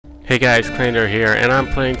Hey guys, Clandor here, and I'm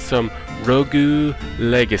playing some Rogue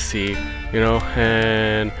Legacy,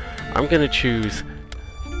 and I'm gonna choose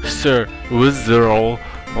Sir Wizard.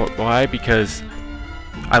 Why? Because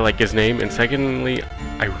I like his name, and secondly,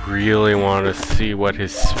 I really want to see what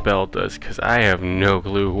his spell does, because I have no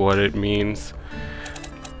clue what it means.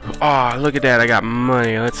 Oh, look at that, I got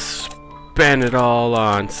money. Let's spend it all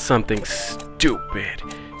on something stupid.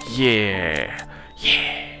 Yeah.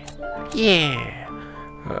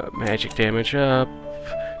 Magic damage up,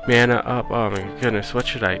 mana up. Oh my goodness, what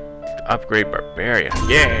should I upgrade? Barbarian.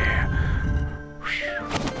 Yeah.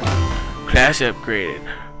 Class upgraded.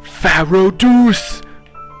 Pharaoh Deuce.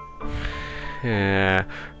 Yeah.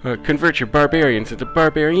 Convert your barbarians into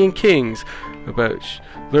barbarian kings.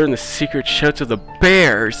 Learn the secret shouts of the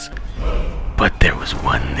bears. But there was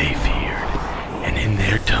one they feared, and in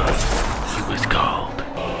their tongue he was called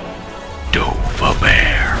DOVA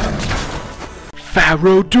Bear.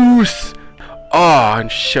 Pharaoh Deuce! Oh,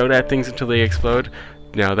 and shout at things until they explode.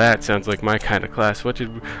 Now that sounds like my kind of class. What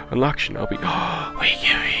did we unlock? Shinobi. Oh, we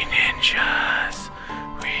can be ninjas.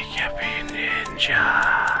 We can be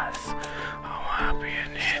ninjas. I wanna be a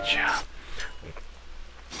ninja.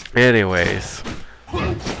 Anyways,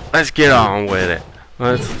 let's get on with it.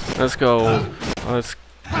 Let's go.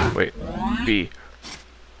 Wait. B.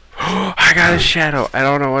 I got a shadow. I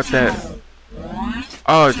don't know what that.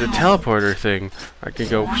 Oh, it's a teleporter thing. I can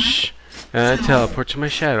go whoosh, and I teleport to my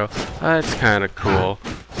shadow. That's kind of cool.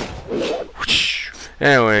 Whoosh.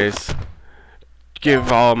 Anyways,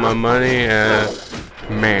 give all my money,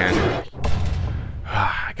 man.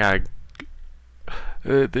 I gotta.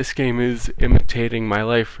 This game is imitating my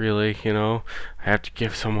life, really, I have to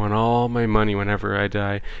give someone all my money whenever I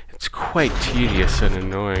die. It's quite tedious and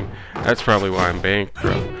annoying. That's probably why I'm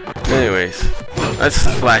bankrupt. Anyways, let's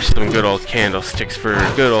flash some good old candlesticks for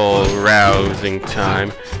good old rousing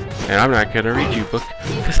time. And I'm not gonna read you book,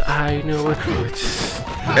 because I know it's...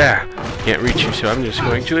 can't reach you, so I'm just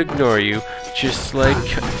going to ignore you, just like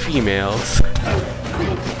females.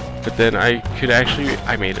 But then I could actually...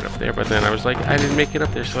 I made it up there, but then I was like, I didn't make it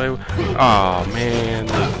up there, so I... Oh, man.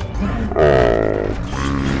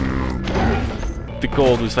 The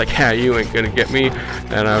gold was like, ha, you ain't gonna get me.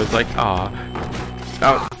 And I was like, aw.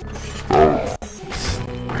 Oh.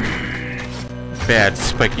 Bad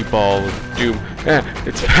spiky ball of doom.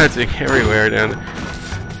 It's bouncing everywhere down there.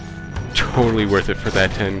 Totally worth it for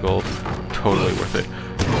that 10 gold. Totally worth it.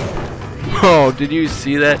 Oh, did you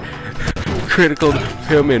see that? Critical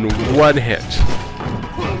him in one hit.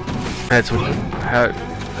 That's what.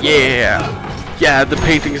 Yeah, the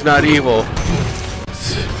painting's not evil.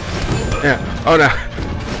 Yeah. Oh no.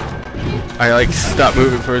 I stopped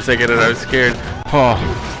moving for a second and I was scared. Oh.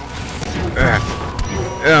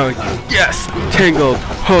 Oh yes, tangled.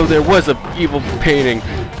 Oh, there was a evil painting.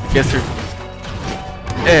 Guess there.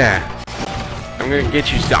 Yeah. I'm gonna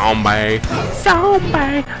get you, zombie.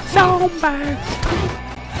 Zombie.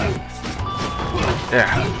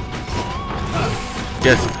 Yeah.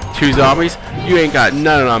 Yes, 2 zombies? You ain't got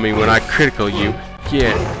none on me when I critical you.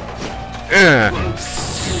 Yeah.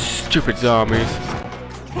 Stupid zombies.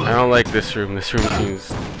 I don't like this room. This room seems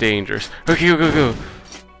dangerous. Okay, go.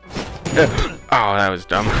 Oh, that was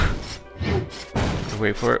dumb.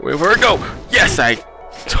 Wait for it, go! Yes, I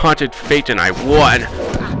taunted fate and I won!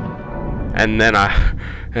 And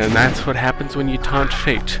that's what happens when you taunt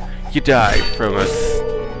fate. You die from a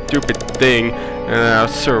stupid thing.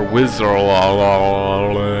 Sir Wizard.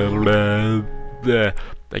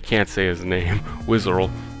 I can't say his name. Wizard.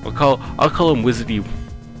 I'll call him Wizardy.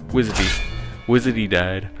 Wizardy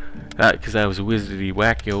died. Because that was Wizardy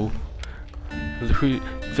wacko. Who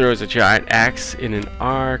throws a giant axe in an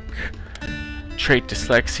arc? Trait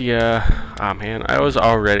dyslexia. Ah, man, I was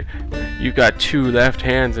already. You got 2 left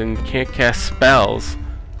hands and can't cast spells.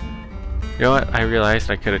 You know what? I realized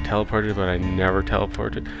I could have teleported, but I never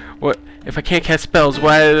teleported. What? If I can't cast spells,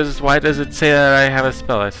 why does it say that I have a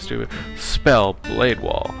spell? That's stupid. Spell Blade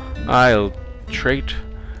Wall. I'll trait.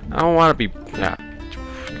 I don't want to be.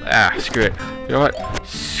 Screw it. You know what?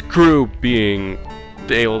 Screw being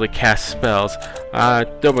able to cast spells.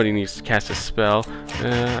 Nobody needs to cast a spell.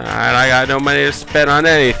 I got no money to spend on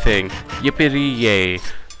anything. Yippity yay.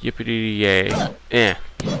 Yippity yay.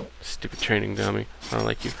 Stupid training dummy. I don't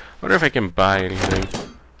like you. I wonder if I can buy anything.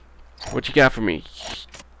 What you got for me?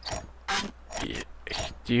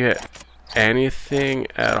 Do you have anything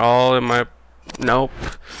at all in my... Nope.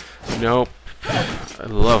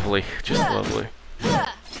 Lovely. Just lovely.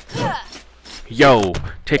 Yo,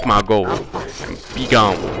 take my gold and be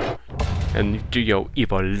gone. And do your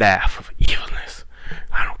evil laugh of evilness.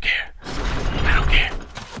 I don't care.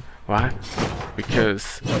 Why?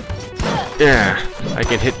 because, yeah, I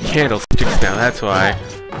can hit candlesticks now, that's why.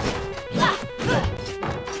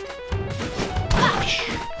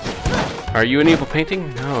 Are you an evil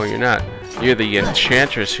painting? No, you're not. You're the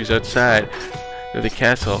enchantress who's outside of the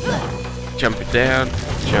castle. Jump it down.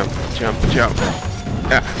 Jump, jump, jump.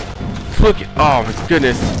 Look, oh my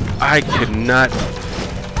goodness. I could not.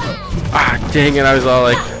 Ah, dang it. I was all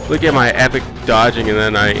like, look at my epic dodging, and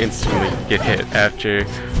then I instantly get hit after,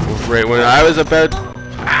 right when I was about.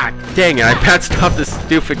 Ah, dang it. I bounced off this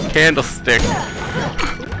stupid candlestick.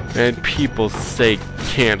 And people say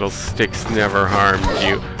candlesticks never harmed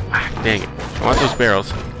you. Ah, dang it. I want those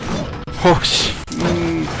barrels. Oh,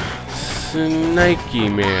 Snakey,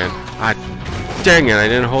 man. Ah, dang it. I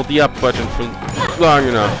didn't hold the up button for long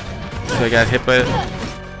enough. So I got hit by it.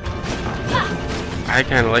 I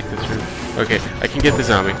kind of like this room. Okay, I can get the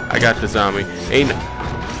zombie. I got the zombie. I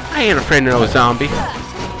ain't afraid of no zombie.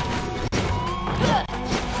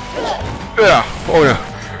 Ugh. Oh, no.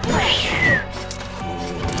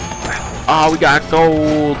 Oh, we got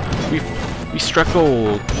gold. We struck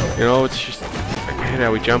gold. You know, it's just okay.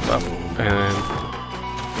 Now we jump up and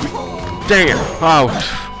dang it! Oh,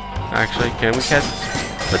 actually, can we catch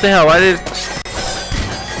this? What the hell? Why did?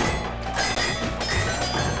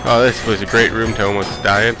 Oh, this was a great room to almost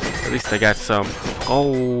die in. At least I got some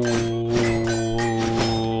gold.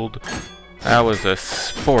 That was a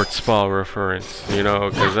sports ball reference, you know,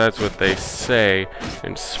 because that's what they say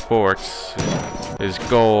in sports is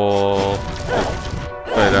goal.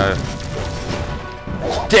 But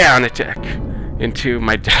down attack into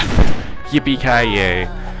my death. Yippee-ki-yay.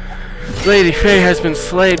 Lady Faye has been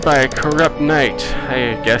slayed by a corrupt knight.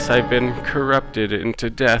 I guess I've been corrupted into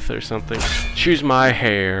death or something. Choose my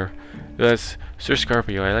hair. That's Sir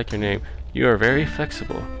Scorpio. I like your name. You are very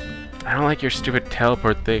flexible. I don't like your stupid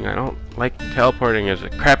teleport thing. I don't like teleporting as a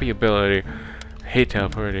crappy ability. I hate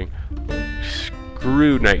teleporting.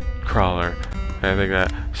 Screw Nightcrawler. I think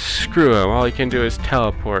that. Screw him. All he can do is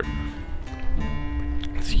teleport.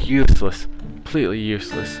 It's useless. Completely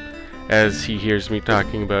useless. As he hears me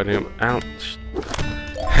talking about him, I don't.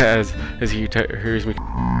 As he hears me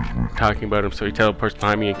talking about him, so he teleports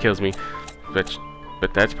behind me and kills me. But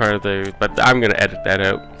that's part of the. But I'm gonna edit that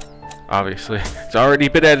out. Obviously, it's already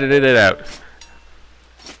been edited out.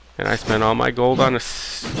 And I spent all my gold on a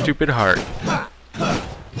stupid heart.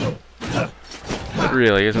 But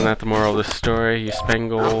really, isn't that the moral of the story? You spend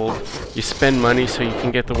gold, you spend money so you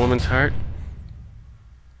can get the woman's heart.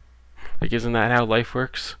 Like, isn't that how life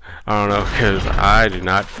works? I don't know, because I do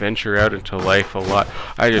not venture out into life a lot.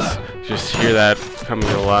 I just hear that coming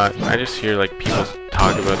a lot. I just hear, like, people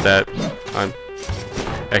talk about that.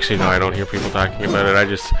 Actually, no, I don't hear people talking about it. I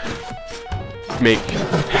just make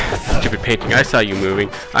stupid painting. I saw you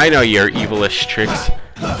moving. I know your evilish tricks.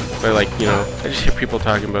 But, like, you know, I just hear people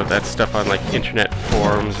talking about that stuff on, like, internet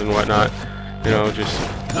forums and whatnot. You know, just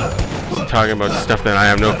talking about stuff that I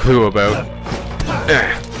have no clue about.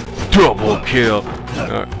 Double kill.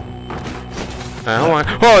 I don't want.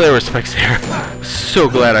 Oh, there were spikes there. So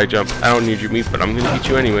glad I jumped. I don't need your meat, but I'm gonna eat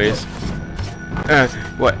you anyways.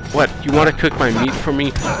 What? You want to cook my meat for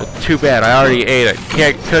me? Well, too bad. I already ate it.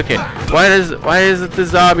 Can't cook it. Why is it the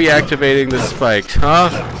zombie activating the spikes? Huh?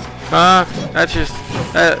 That's just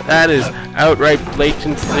that is outright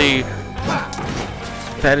latency.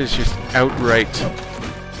 That is just outright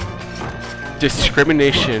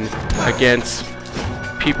discrimination against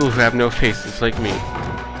people who have no faces like me.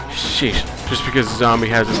 Sheesh. Just because a zombie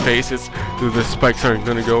has his face, the spikes aren't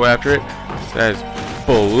gonna go after it. That is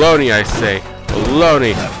baloney, I say.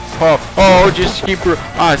 Baloney. Oh, just keep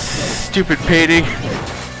stupid painting.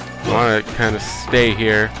 I wanna kinda stay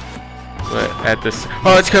here. But at this,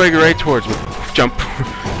 oh, it's coming right towards me. Jump.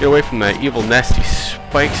 Get away from that evil nasty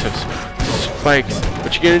spikes. Spikes.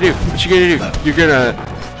 What you gonna do? What you gonna do? You're gonna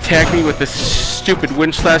attack me with this stupid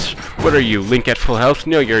wind slash? What are you, Link at full health?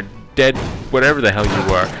 No, you're dead, whatever the hell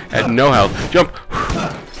you are, at no health. Jump!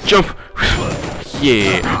 Jump!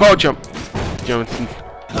 Yeah! Oh, jump! Jump.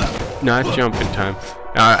 Not jump in time.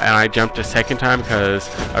 And I jumped a second time because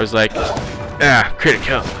I was like,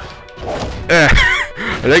 critical.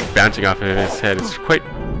 I like bouncing off of his head. It's quite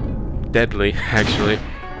deadly, actually.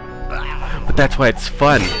 But that's why it's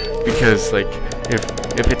fun, because like if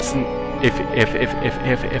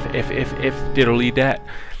diddly dat,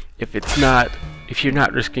 if you're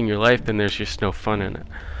not risking your life, then there's just no fun in it.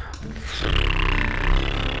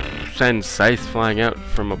 Send scythe flying out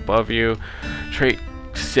from above you. Trait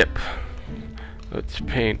sip. Let's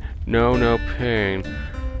pain. No pain.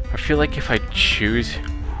 I feel like if I choose,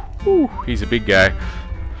 he's a big guy.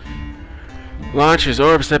 Launches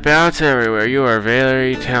orbs that bounce everywhere. You are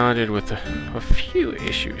very talented with a few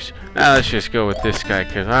issues. Now let's just go with this guy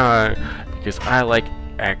because I like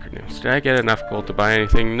acronyms. Did I get enough gold to buy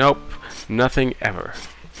anything? Nope. Nothing ever.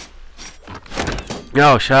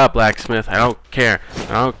 No, shut up, blacksmith. I don't care.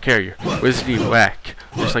 I don't care. You're wizardy whack.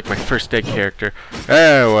 Just like my first day character.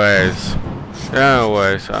 Anyways,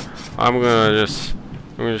 I'm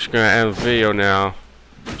just gonna end the video now.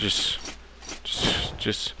 Just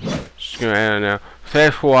gonna end it now.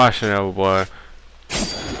 Thanks for watching, everybody.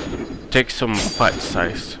 Take some butt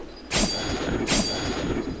size.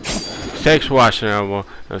 Thanks for watching, everyone.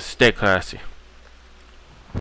 Stay classy.